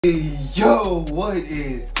Hey, yo, what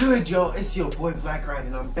is good, yo? It's your boy Blxck,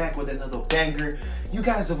 and I'm back with another banger. You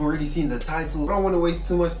guys have already seen the title. I don't want to waste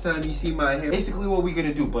too much time. You see my hair. Basically what we're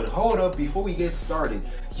gonna do, but hold up, before we get started,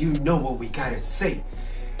 you know what we gotta say.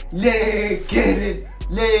 Let's get it,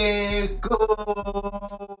 let's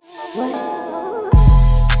go.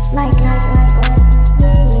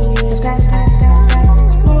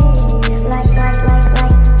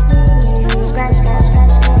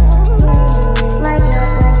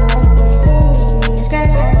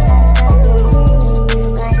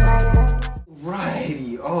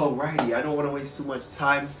 Alrighty, I don't want to waste too much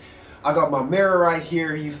time. I got my mirror right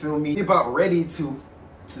here, you feel me? About ready to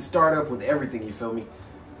start up with everything, you feel me?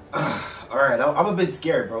 Alright, I'm a bit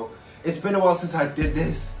scared, bro. It's been a while since I did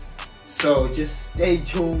this, so just stay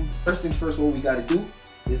tuned. First things first, what we gotta do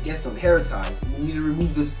is get some hair ties. We need to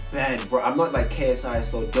remove this band, bro. I'm not like KSI,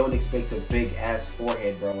 so don't expect a big ass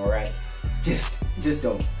forehead, bro, alright? Just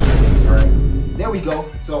don't. Alright, there we go.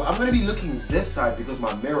 So I'm gonna be looking this side because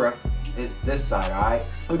my mirror is this side, alright?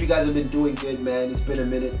 Hope you guys have been doing good, man. It's been a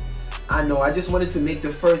minute. I know, I just wanted to make the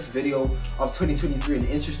first video of 2023 an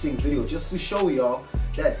interesting video just to show y'all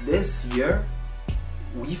that this year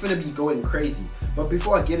we finna be going crazy. But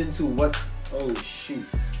before I get into what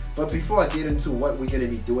before I get into what we're gonna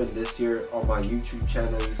be doing this year on my YouTube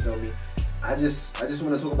channel, you feel me? I just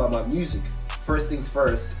want to talk about my music. First things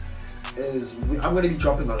first is I'm gonna be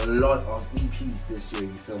dropping a lot of EPs this year,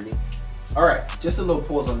 you feel me? Alright, just a little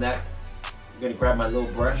pause on that. I'm gonna grab my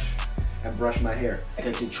little brush and brush my hair. Like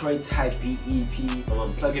a Detroit type beat EP,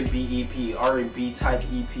 plug-in beat EP, R&B type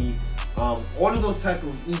EP, all of those type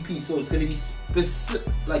of EPs. So it's gonna be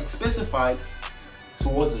specified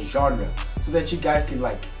towards a genre, so that you guys can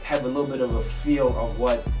like have a little bit of a feel of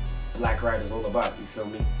what Blxck is all about. You feel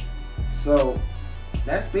me? So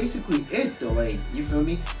that's basically it, though. Like, you feel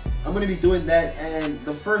me? I'm gonna be doing that, and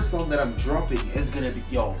the first song that I'm dropping is gonna be,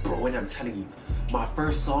 yo, bro, and I'm telling you, my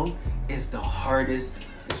first song is the hardest.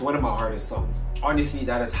 It's one of my hardest songs. Honestly,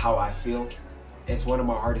 that is how I feel. It's one of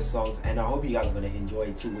my hardest songs, and I hope you guys are gonna enjoy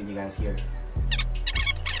it too when you guys hear it.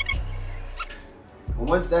 And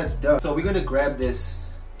once that's done, so we're gonna grab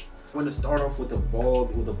this. I'm gonna start off with the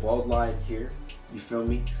bald line here. You feel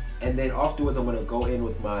me? And then afterwards, I'm gonna go in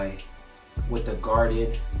with the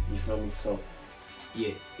Guardian. You feel me? So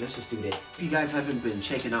yeah, let's just do that. If you guys haven't been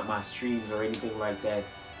checking out my streams or anything like that,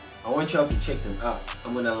 I want y'all to check them out.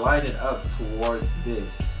 I'm gonna line it up towards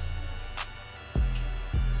this.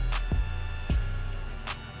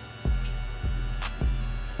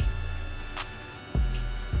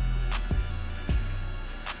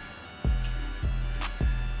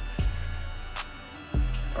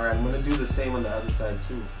 Alright, I'm gonna do the same on the other side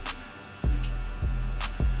too.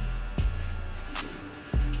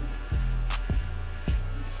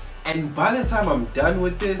 And by the time I'm done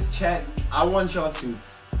with this, chat, I want y'all to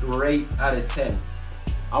rate out of 10.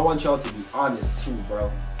 I want y'all to be honest too, bro.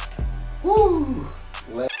 Woo!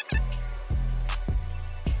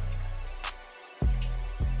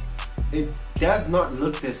 It does not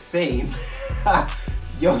look the same.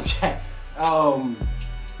 Yo, chat. I'm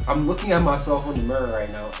looking at myself on the mirror right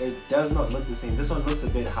now. It does not look the same. This one looks a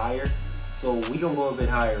bit higher, so we gonna go a bit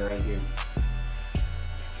higher right here.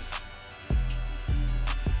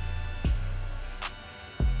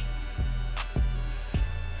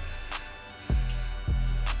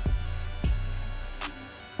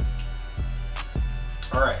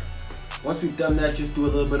 Alright, once we've done that, just do a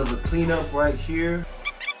little bit of a cleanup right here.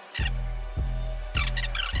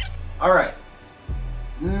 Alright,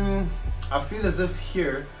 I feel as if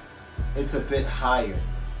here it's a bit higher,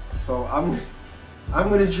 so I'm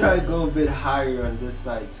gonna try to go a bit higher on this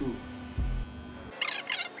side too.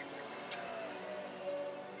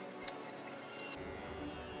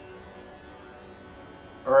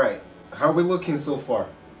 Alright, how we looking so far?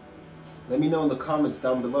 Let me know in the comments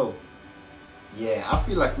down below. Yeah, I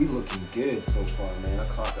feel like we looking good so far, man. I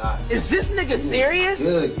can't lie. Is this nigga serious?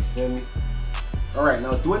 Good, you feel me? Alright,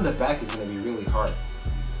 now doing the back is gonna be really hard.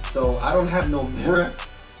 So I don't have no mirror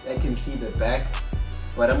that can see the back,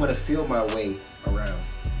 but I'm gonna feel my way around.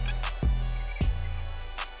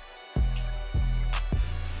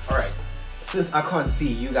 Alright, since I can't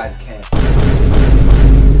see, you guys can.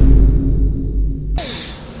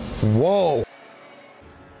 Whoa!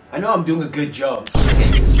 I know I'm doing a good job.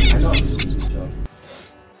 I know I'm doing a good job.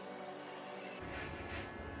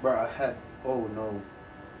 Bro, I had, oh no.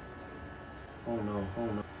 Oh no, oh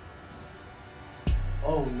no.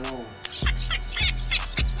 Oh no.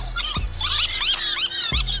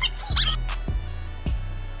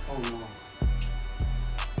 Oh no.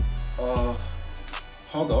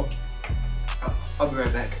 Hold up. I'll be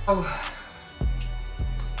right back. Oh.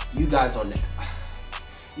 You guys are,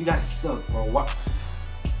 you guys suck, bro. What?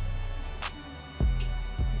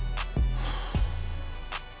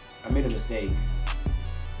 I made a mistake.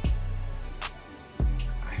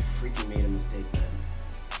 I freaking made a mistake, man.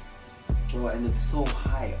 Bro, and it's so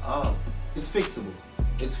high up. It's fixable.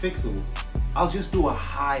 It's fixable. I'll just do a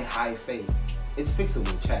high fade. It's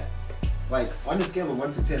fixable, chat. Like, on the scale of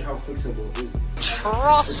 1 to 10, how fixable is it?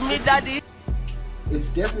 Trust me, daddy. It's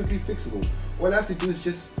definitely fixable. All I have to do is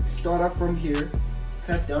just start up from here,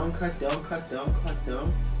 cut down, cut down, cut down, cut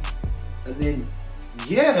down, and then,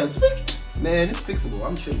 yeah, man, it's fixable.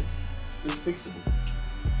 I'm chilling. It's fixable.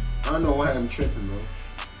 I don't know why I'm tripping, bro.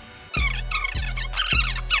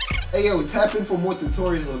 Hey, yo, tap in for more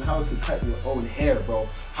tutorials on how to cut your own hair, bro.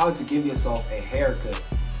 How to give yourself a haircut.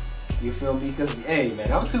 You feel me? Because, hey,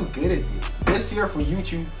 man, I'm too good at this. This year for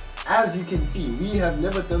YouTube, as you can see, we have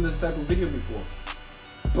never done this type of video before.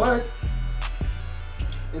 But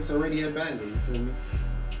it's already a banger, you feel me?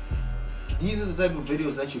 These are the type of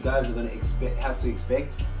videos that you guys are gonna have to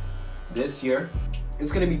expect this year.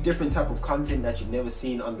 It's gonna be different type of content that you've never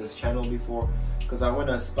seen on this channel before, because I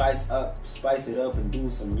wanna spice it up and do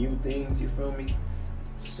some new things, you feel me?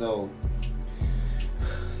 So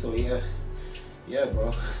yeah,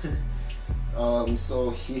 bro.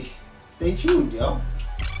 Stay tuned, yo.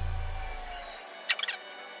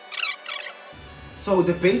 So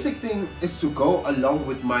the basic thing is to go along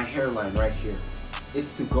with my hairline right here.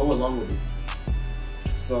 It's to go along with it.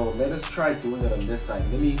 So let us try doing it on this side.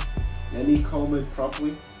 Let me comb it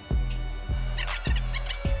properly.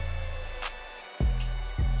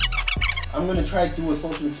 I'm gonna try to do a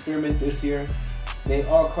social experiment this year. They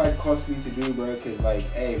are quite costly to do, bro, cause like,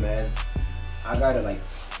 hey man, I gotta like,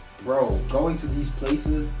 bro, going to these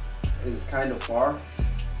places is kind of far.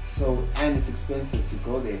 So, and it's expensive to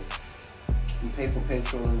go there. You pay for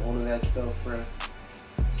petrol and all of that stuff, bro.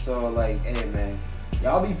 So like, hey man,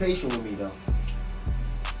 y'all be patient with me though.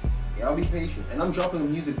 Y'all be patient. And I'm dropping a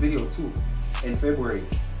music video too in February.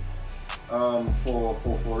 For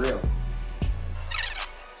real.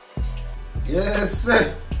 Yes,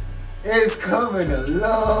 sir. It's coming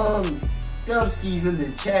along. Dubsky's in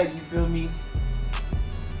the chat, you feel me?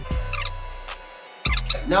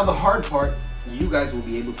 Now the hard part, you guys will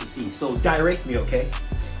be able to see. So direct me, okay?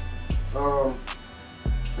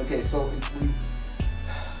 Okay, so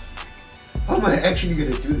how am I actually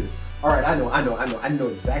gonna do this? All right, I know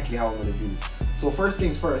exactly how I'm gonna do this. So first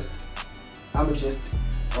things first, I'ma just,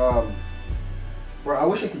 bro, I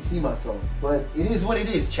wish I could see myself, but it is what it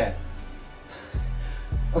is, chat.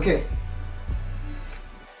 Okay.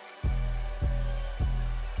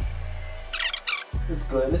 It's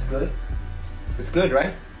good, it's good. It's good,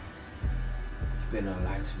 right? You better not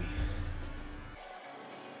lie to me.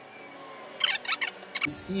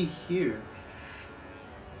 See here.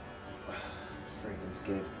 Freaking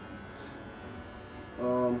scared.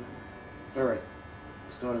 Alright.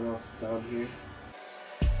 Starting off down here.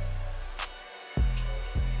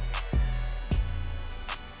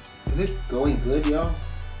 Is it going good, y'all?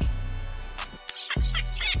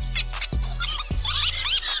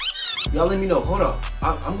 Y'all let me know. Hold on.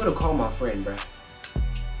 I'm gonna call my friend, bruh.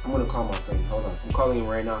 I'm gonna call my friend. Hold on. I'm calling him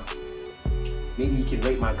right now. Maybe he can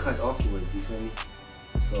rate my cut afterwards, you feel me?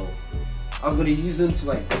 So, I was gonna use him to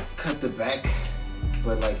like cut the back,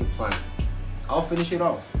 but like it's fine. I'll finish it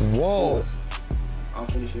off. Whoa. I'll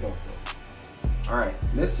finish it off though. Alright,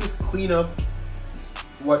 let's just clean up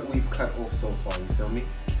what we've cut off so far, you feel me?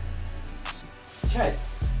 Chat.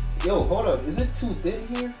 Yo, hold up. Is it too thin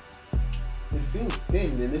here? It feels thin,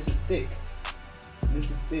 and this is thick. This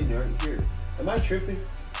is thin right here. Am I tripping?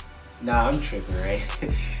 Nah, I'm tripping, right?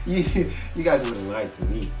 you guys would have lied to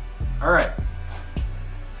me. Alright.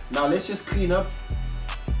 Now let's just clean up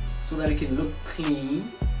so that it can look clean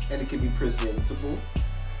and it can be presentable.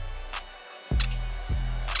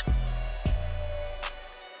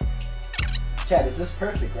 Chat, is this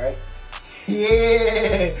perfect, right?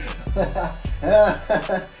 Yeah!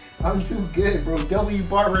 I'm too good, bro. W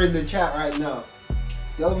Barber in the chat right now.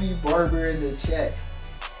 W Barber in the chat.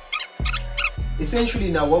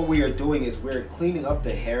 Essentially now what we are doing is we're cleaning up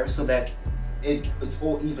the hair so that it's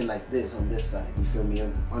all even like this on this side, you feel me,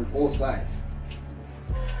 on all sides.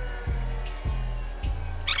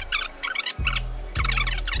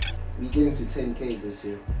 We getting to 10K this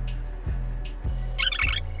year.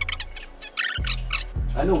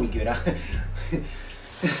 I know we good.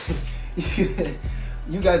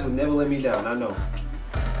 You guys will never let me down, I know.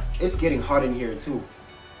 It's getting hot in here too.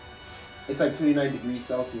 It's like 29 degrees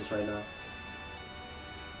Celsius right now.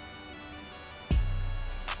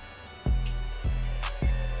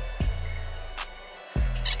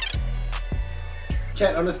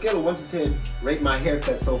 Chat, on a scale of 1 to 10, rate my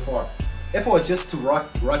haircut so far. If I was just to rock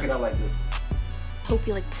it out like this. Hope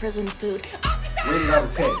you like prison food. Rate it out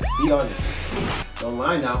of 10. Be honest. Don't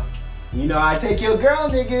lie now. You know I take your girl,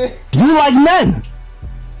 nigga. You like men?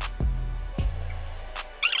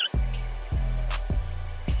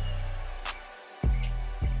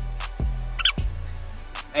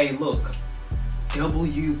 Hey, look.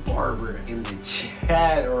 W Barber in the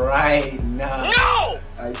chat right now. No!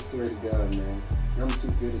 I swear to God, man. I'm too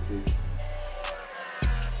good at this.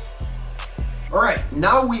 Alright,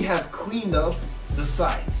 now we have cleaned up the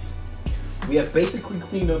sides. We have basically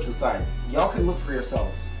cleaned up the sides. Y'all can look for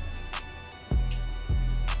yourselves.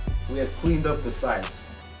 We have cleaned up the sides.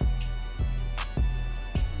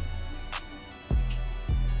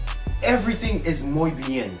 Everything is muy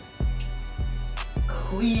bien.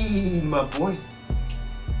 Clean, my boy.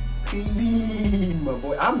 Clean, my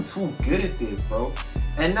boy. I'm too good at this, bro.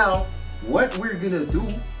 And now, what we're gonna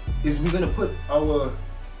do is we're gonna put our,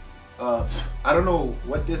 I don't know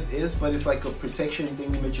what this is, but it's like a protection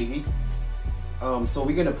thingy-majiggy. So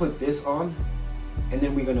we're gonna put this on, and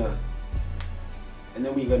then we're gonna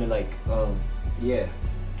like, yeah,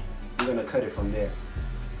 we're gonna cut it from there.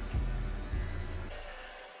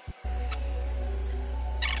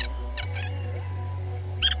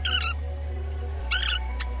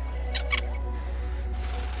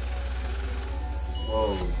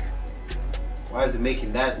 Whoa, why is it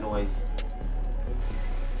making that noise?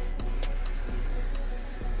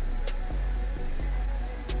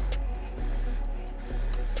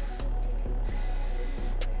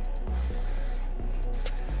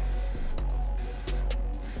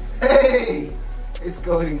 Hey, it's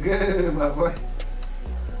going good, my boy.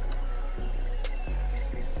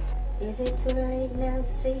 Is it too late now to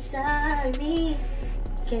say sorry?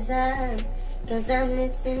 Cause I'm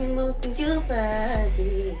missing most of your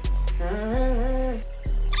body.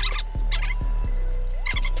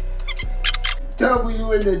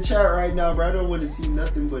 W in the chat right now, bro. I don't want to see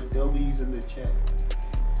nothing but W's in the chat.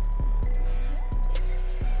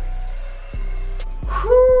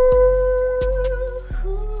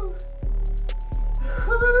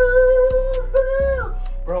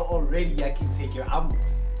 Bro, already I can take your. I'm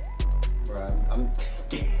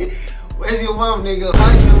Where's your mom, nigga?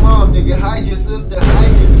 Hide your mom, nigga. Hide your sister.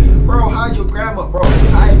 Hide your grandma, bro.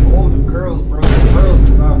 Hide all the girls, bro. The girls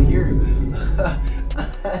is out here.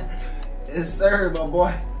 Yes, sir, my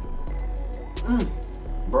boy.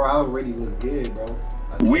 Bro, I already look good, bro.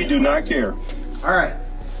 We do not care. All right.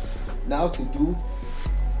 Now to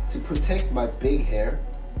protect my big hair,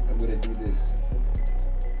 I'm gonna do this.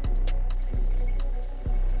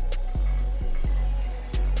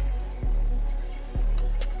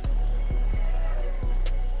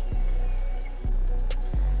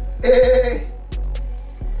 Hey!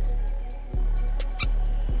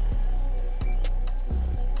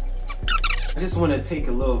 I just want to take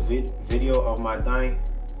a little video of my dyeing.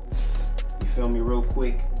 You feel me, real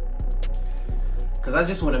quick? Cause I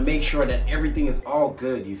just want to make sure that everything is all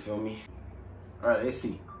good. You feel me? All right, let's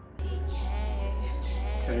see.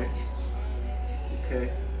 Okay.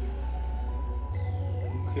 Okay.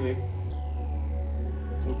 Okay.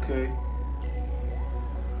 Okay.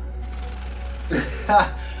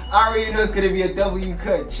 I already know it's gonna be a W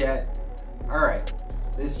cut, chat. Alright,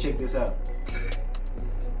 let's check this out. Okay.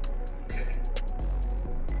 Okay.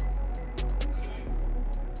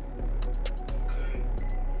 Okay.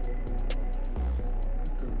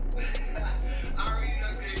 I already know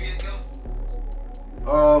it's gonna be a W.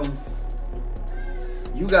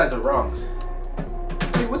 You guys are wrong.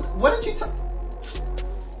 Hey, what did you tell?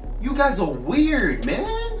 You guys are weird, man.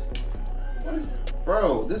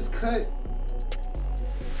 Bro, this cut.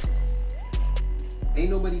 Ain't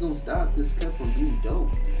nobody gonna stop this cut from being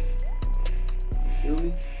dope. You feel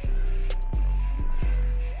me?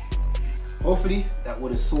 Hopefully that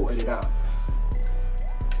would have sorted it out.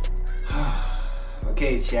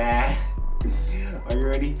 Okay, Chad. Are you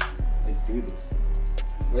ready? Let's do this.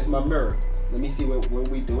 Where's my mirror? Let me see what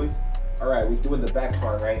we doing. Alright, we're doing the back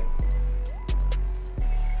part, right?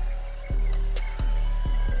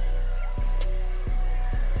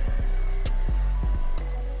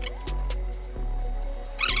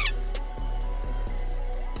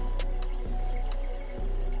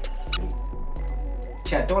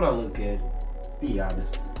 Chat, don't I look good? Be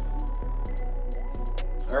honest.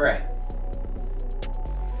 All right.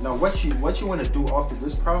 Now, what you want to do after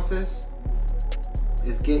this process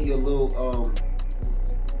is get your little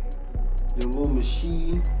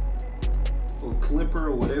machine or clipper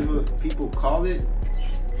or whatever people call it.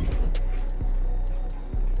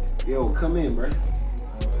 Yo, come in, bro.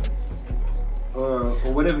 or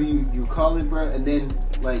whatever you call it, bro. And then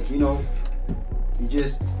like, you know, you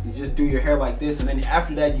just do your hair like this, and then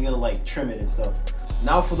after that you're gonna like trim it and stuff.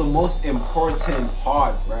 Now for the most important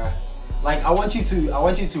part, bruh. Like I want you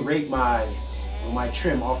to rate my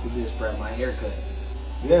trim off of this, bruh, my haircut.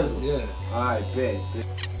 Yes. Yeah. Alright, bet.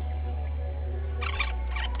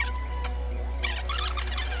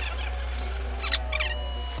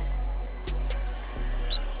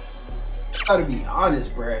 Gotta be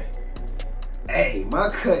honest, bruh. Hey, my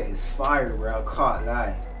cut is fire, bruh. I can't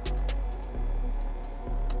lie.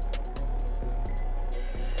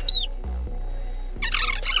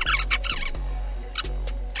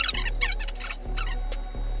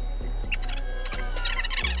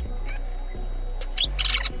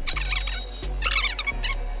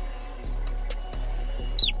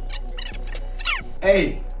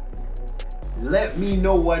 Hey, let me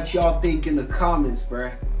know what y'all think in the comments,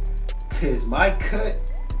 bruh. Cause my cut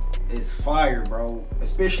is fire, bro.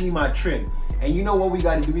 Especially my trim. And you know what we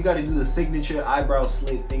gotta do? We gotta do the signature eyebrow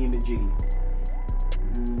slit thingy-majiggy.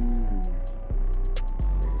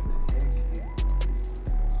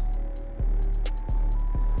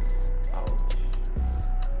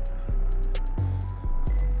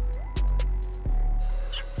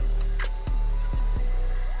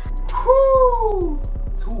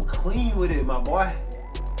 Too clean with it, my boy.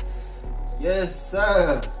 Yes,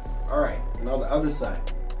 sir. All right, now the other side.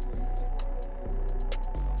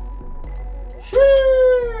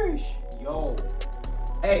 Sheesh. Yo,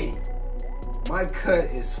 hey, my cut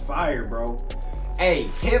is fire, bro. Hey,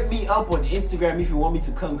 hit me up on Instagram if you want me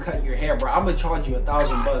to come cut your hair, bro. I'm gonna charge you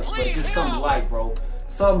 $1,000 bucks, but just something light, bro.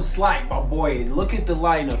 Something slight, my boy. Look at the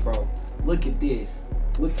lineup, bro. Look at this.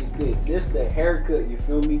 Looking good. This the haircut, you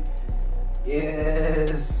feel me?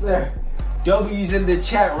 Yes, sir. W's in the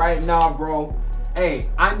chat right now, bro. Hey,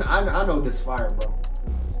 I know this fire, bro.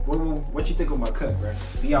 What you think of my cut, bro?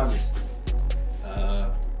 Be honest.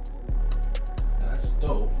 That's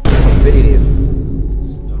dope. But it is.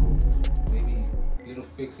 It's dope. Maybe little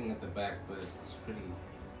fixing at the back, but it's pretty.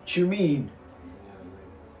 What you mean?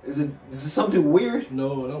 Yeah, Is it something weird?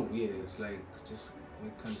 no, not weird. It's like just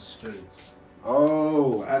it kind of straight.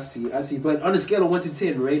 Oh, I see. But on a scale of 1 to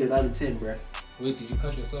 10, rate it out of 10, bro. Wait, did you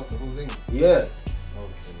cut yourself the whole thing? Yeah.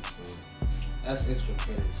 Okay, so that's extra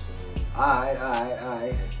credit. So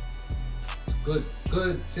Aight. it's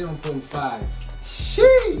good 7.5.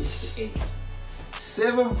 Sheesh. 8.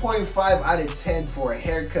 7.5 out of 10 for a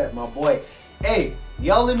haircut, my boy. Hey,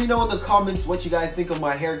 y'all let me know in the comments what you guys think of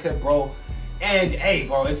my haircut, bro. And hey,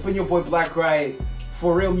 bro, it's been your boy Blxck.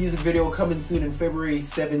 For real music video coming soon in February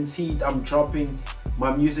 17th. I'm dropping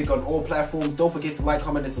my music on all platforms. Don't forget to like,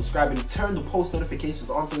 comment, and subscribe, and turn the post notifications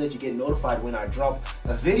on so that you get notified when I drop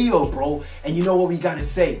a video, bro. And you know what we gotta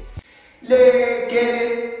say? Let get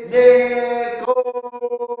it, let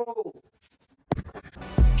go.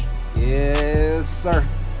 Yes, sir.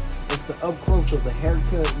 It's the up close of the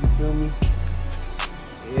haircut, you feel me?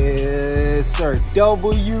 Yes, sir.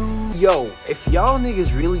 W. Yo, if y'all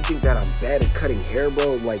niggas really think that I'm bad at cutting hair,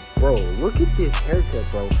 bro, like, bro, look at this haircut,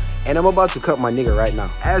 bro. And I'm about to cut my nigga right now.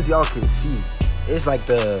 As y'all can see, it's like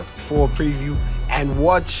the full preview. And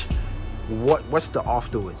watch what's the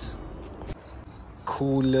afterwards.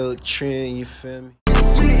 Cool little trend, you feel me?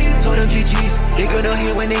 Told them GGs, they gonna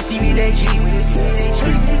hear when they see me that G.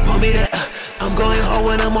 Pull me that, I'm going hard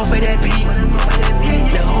when I'm off of that beat.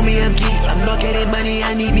 Now homie, I'm geek, I'm not getting money,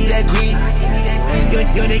 I need me that green.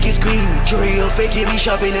 Your niggas green, jury or fake, it be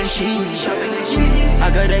shopping and sheen. I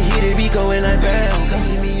got that heat, it be going like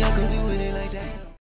bell.